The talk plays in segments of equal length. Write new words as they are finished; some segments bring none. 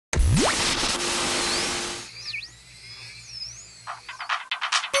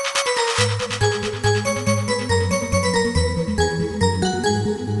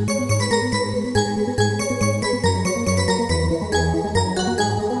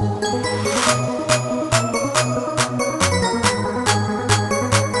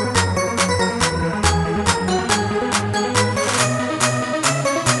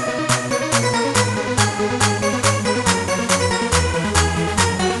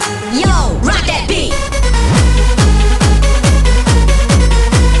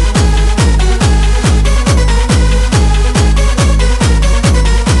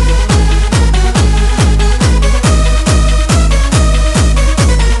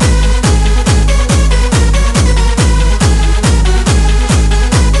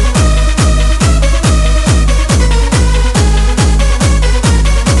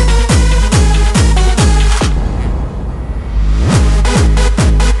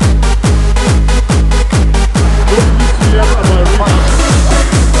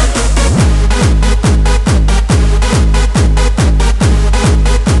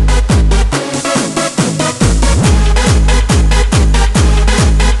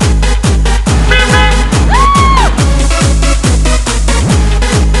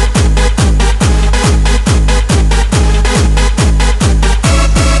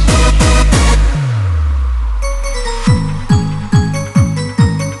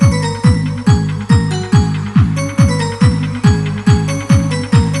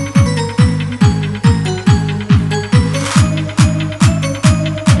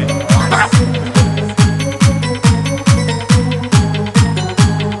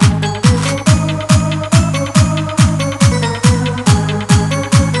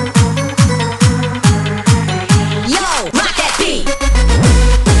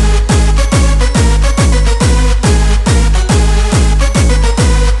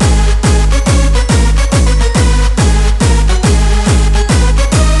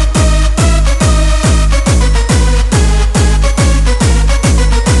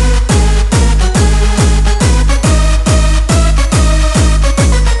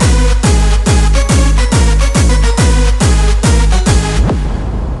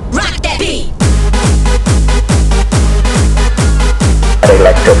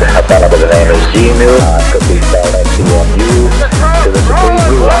email could be spelled SCMU to the Supreme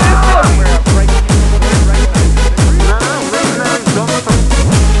Blue Line.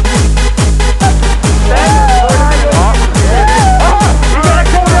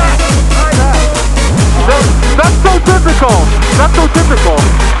 Not so typical.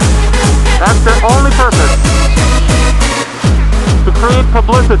 That's their only purpose. To create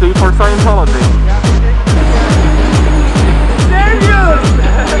publicity for Scientology.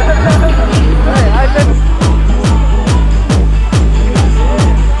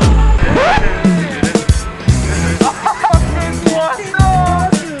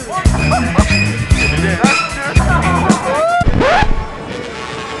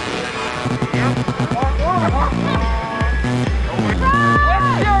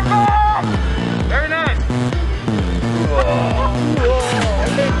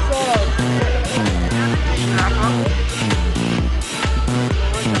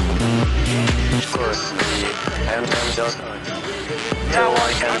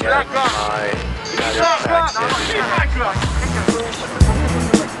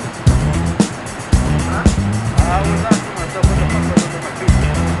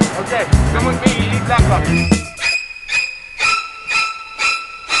 Okay, come with me, you need backup.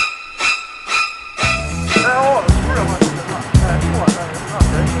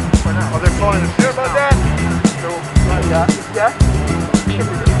 Oh, they're flying the ship about that? Yeah.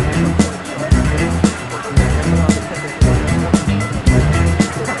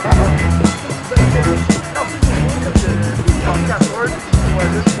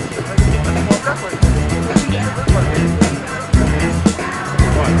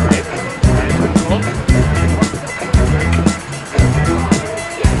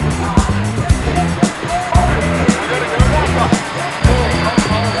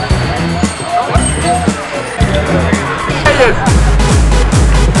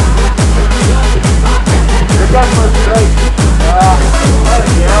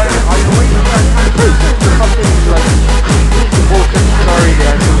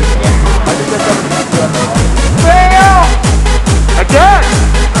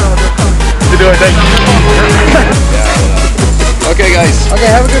 Okay, guys. Okay,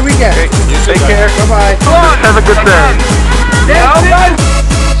 have a good weekend. Okay, you take care. Bye-bye. Have a good day.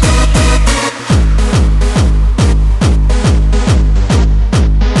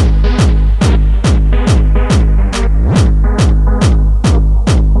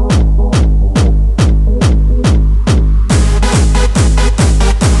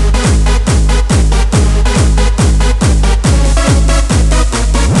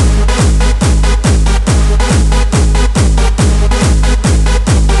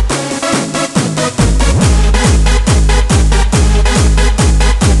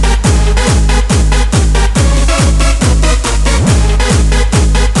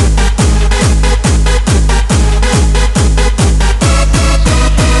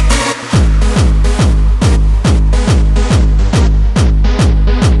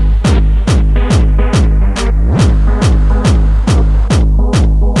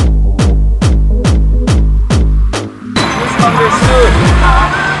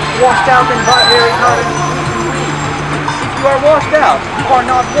 Washed out and very not If you are washed out, you are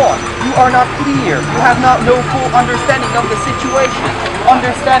not washed. You are not clear. You have not no full understanding of the situation.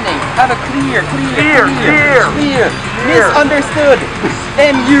 Understanding. Have a clear. Misunderstood.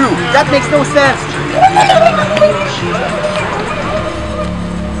 MU. That makes no sense.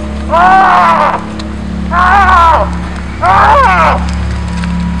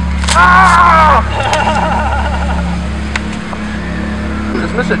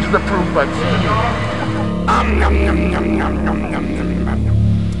 This message is approved by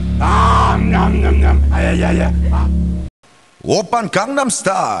오빤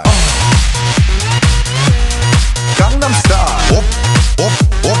강남스타일 강남스타일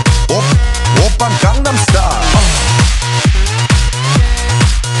오빤 강남스타일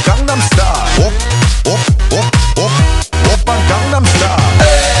강남스타일 오빤 강남스타일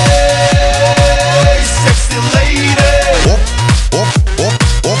Hey sexy lady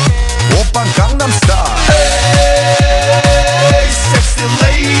오빤 강남스타일 Hey sexy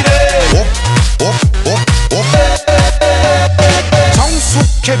lady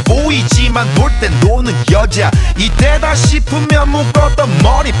정숙해 보이지만 놀 땐 노는 여자 이때다 싶으면 묶었던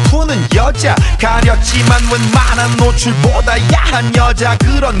머리 푸는 여자 가렸지만 웬만한 노출보다 야한 여자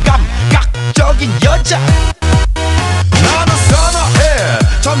그런 감각적인 여자 나는 선어해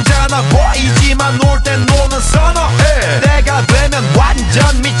점잖아 보이지만 놀 땐 노는 선어해 내가 되면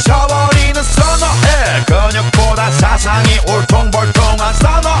완전 미쳐버리는 선어해 근육보다 사상이 울퉁불퉁한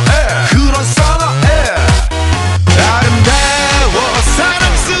선어해 그런 선어해 아름다워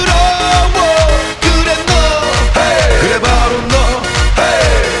사랑스러워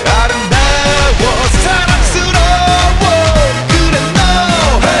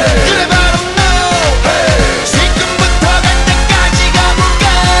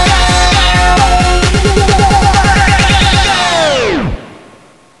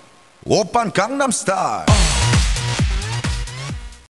오빤 강남스타일